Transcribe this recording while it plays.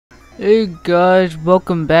Hey guys,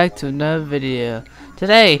 welcome back to another video.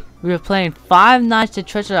 Today we are playing Five Nights at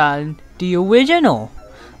Treasure Island, the original,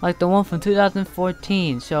 like the one from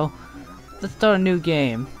 2014. So let's start a new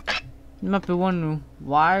game. You might be wondering,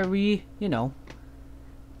 why are we,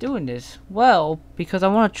 doing this? Well, because I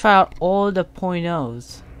want to try out all the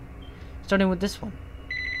 .0s, starting with this one.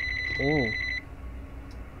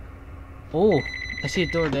 Oh, I see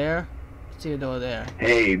a door there. See a door there.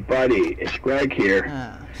 Hey buddy, it's Greg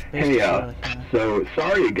here. Hey, so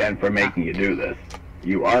sorry again for making you do this.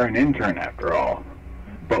 You are an intern after all.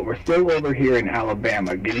 But we're still over here in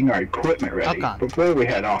Alabama getting our equipment ready before we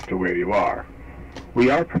head off to where you are. We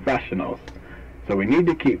are professionals, so we need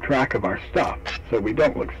to keep track of our stuff so we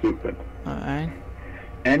don't look stupid. Alright.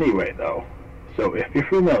 Anyway though, so if you're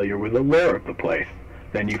familiar with the lore of the place,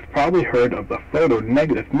 then you've probably heard of the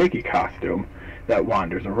photo-negative Mickey costume that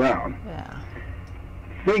wanders around. Yeah.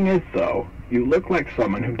 Thing is though, you look like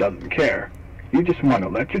someone who doesn't care. You just want to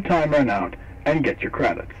let your time run out and get your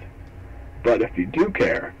credits. But if you do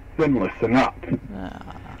care, then listen up.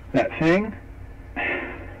 That thing,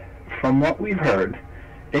 from what we've heard,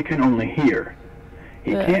 it can only hear.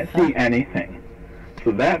 He can't see anything.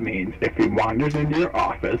 So that means if he wanders into your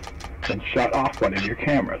office, then shut off one of your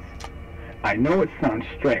cameras. I know it sounds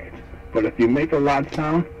strange, but if you make a loud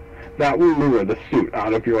sound, that will lure the suit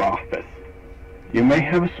out of your office. You may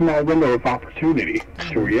have a small window of opportunity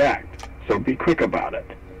to react, so be quick about it.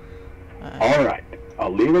 Alright,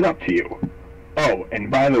 I'll leave it up to you. Oh,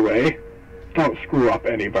 and by the way, don't screw up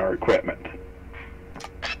any of our equipment.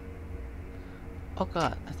 Oh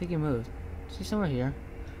god, I think he moved. Is he somewhere here?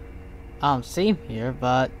 I don't see him here,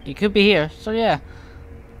 but he could be here, so yeah.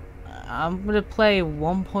 I'm gonna play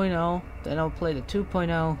 1.0, then I'll play the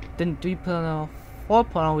 2.0, then 3.0,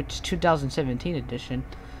 4.0, which is 2017 edition,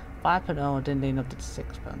 5.0, and then they up to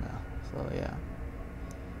 6.0. So yeah,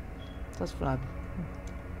 that's what I.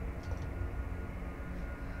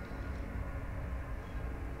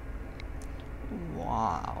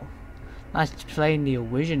 Wow, nice playing the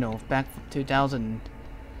original back from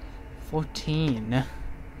 2014.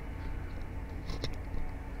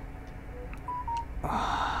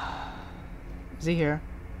 Is he here?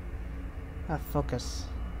 Focus.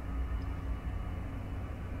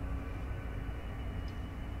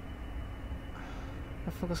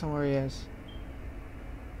 Focus on where he is.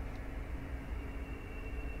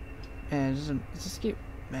 Man, this game,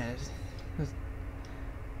 man. I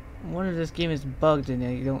wonder if this game is bugged and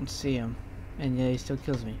you don't see him, and yet he still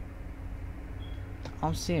kills me. I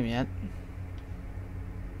don't see him yet.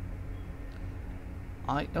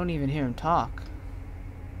 I don't even hear him talk.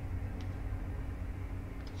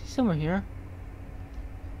 Is he somewhere here?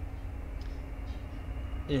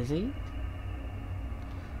 Is he?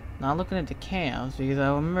 Now looking at the cams, because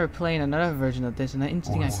I remember playing another version of this and the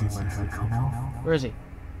instinct Where is he?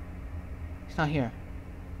 He's not here.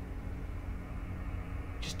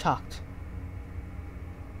 Just talked.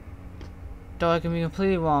 Though I can be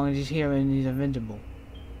completely wrong and he's here and he's invincible.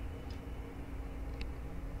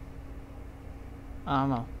 I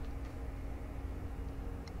don't know.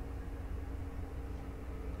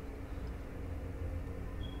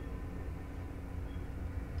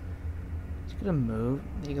 Gonna move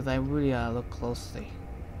because I really gotta look closely.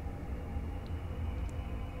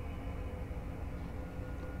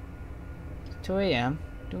 It's 2 AM,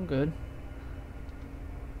 doing good.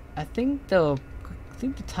 I think the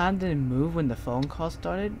time didn't move when the phone call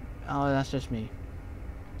started. Oh, that's just me.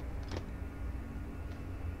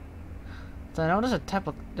 So I know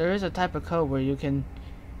there is a type of code where you can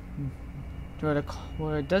where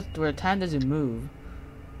time doesn't move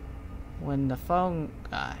when the phone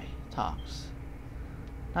guy talks.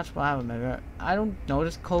 That's what I remember. I don't know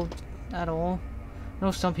this code at all. I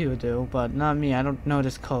know some people do, but not me. I don't know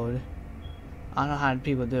this code. I don't know how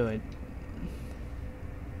people do it.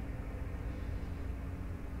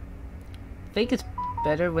 I think it's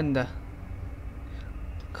better when the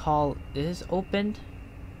call is opened,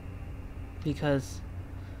 because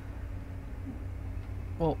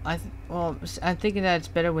I'm thinking that it's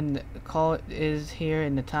better when the call is here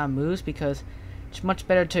and the time moves, because it's much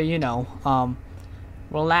better to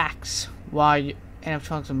relax while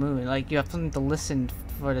animatronics are moving. Like, you have something to listen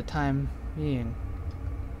for the time being.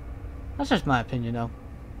 That's just my opinion, though.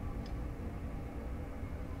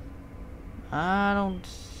 I don't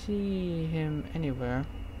see him anywhere.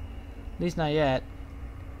 At least not yet.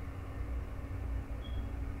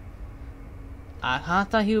 I kinda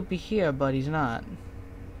thought he would be here, but he's not.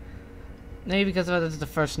 Maybe because this is the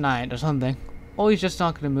first night or something. Or he's just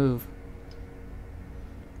not gonna move.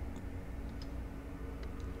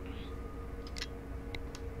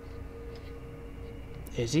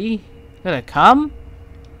 Is he gonna come?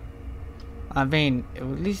 I mean, it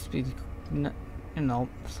would at least be, you know,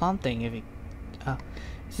 something if he.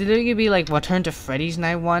 Is it gonna be like Return to Freddy's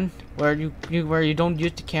Night 1, where you don't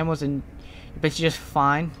use the cameras and you're basically just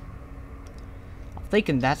fine? I'm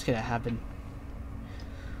thinking that's gonna happen.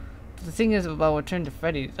 But the thing is about Return to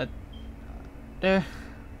Freddy's that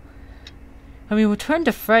I mean, Return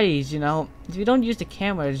to Freddy's, you know, if you don't use the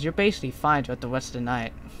cameras, you're basically fine throughout the rest of the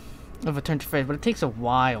night of Return to Freddy's, but it takes a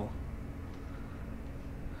while,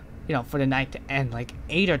 you know, for the night to end. Like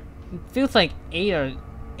it feels like 8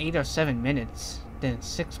 or 7 minutes, then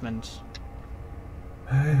 6 minutes.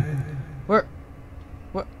 Where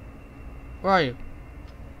are you?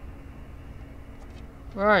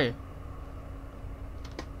 Where are you?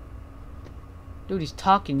 Dude, he's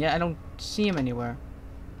talking, yet I don't see him anywhere.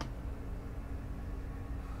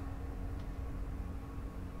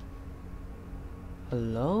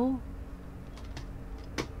 Hello?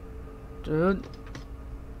 Dude,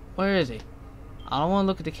 where is he? I don't want to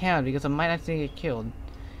look at the camera because I might accidentally get killed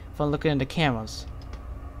if I'm looking at the cameras.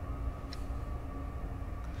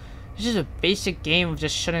 This is a basic game of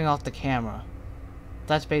just shutting off the camera.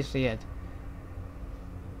 That's basically it.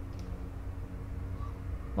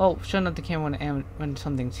 Well, shutting off the camera when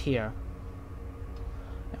something's here.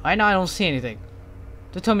 Right now I don't see anything.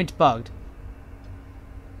 Don't tell me it's bugged.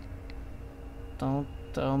 Don't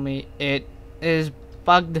tell me it is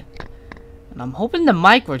bugged. And I'm hoping the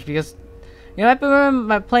mic works because, you know, I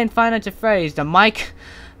remember playing Five Nights at Freddy's, the mic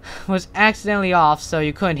was accidentally off so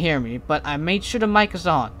you couldn't hear me, but I made sure the mic is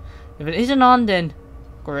on. If it isn't on, then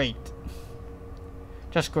great.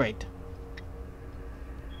 Just great.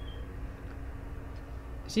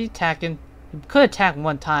 Is he attacking? He could attack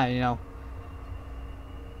one time, you know.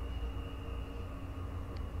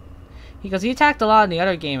 Because he attacked a lot in the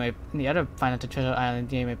other game, in the other Final Treasure Island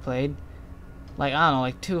game I played. Like, I don't know,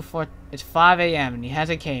 like 2 or 4, it's 5 AM and he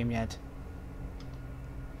hasn't came yet.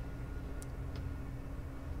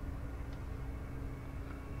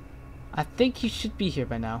 I think he should be here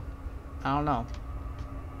by now. I don't know.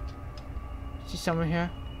 Is he somewhere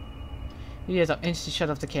here? He is. I'll instantly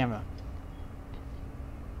shut off the camera.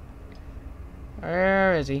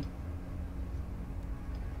 Where is he?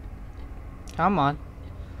 Come on.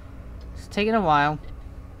 It's taking a while.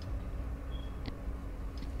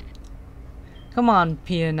 Come on,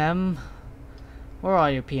 P&M. Where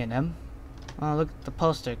are you, P&M? Oh, look at the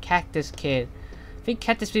poster. Cactus Kid. I think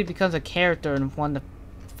Cactus Kid becomes a character in one of the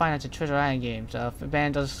Final Treasure Island games. If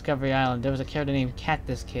Abandoned Discovery Island, there was a character named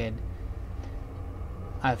Cactus Kid.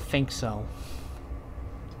 I think so.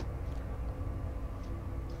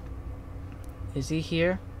 Is he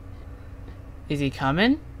here? Is he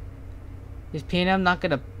coming? Is P&M not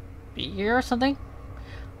gonna be here or something?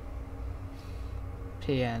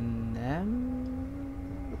 P&M?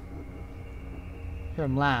 Hear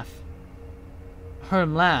him laugh. Heard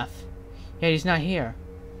him laugh. Yeah, he's not here.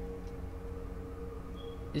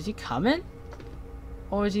 Is he coming?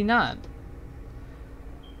 Or is he not?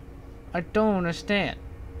 I don't understand.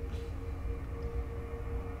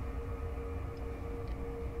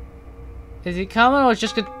 Is he coming or it's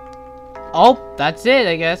just gonna... Oh, that's it,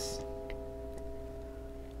 I guess.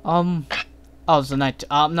 Oh, it's the night.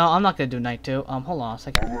 No, I'm not gonna do night 2. Hold on a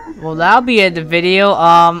second. Well, that'll be it. The video.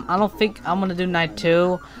 I don't think I'm gonna do night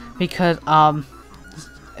 2 because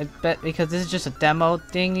because this is just a demo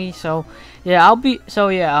thingy. So yeah,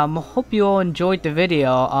 hope you all enjoyed the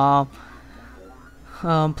video.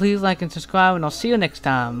 Please like and subscribe, and I'll see you next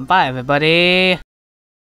time. Bye, everybody.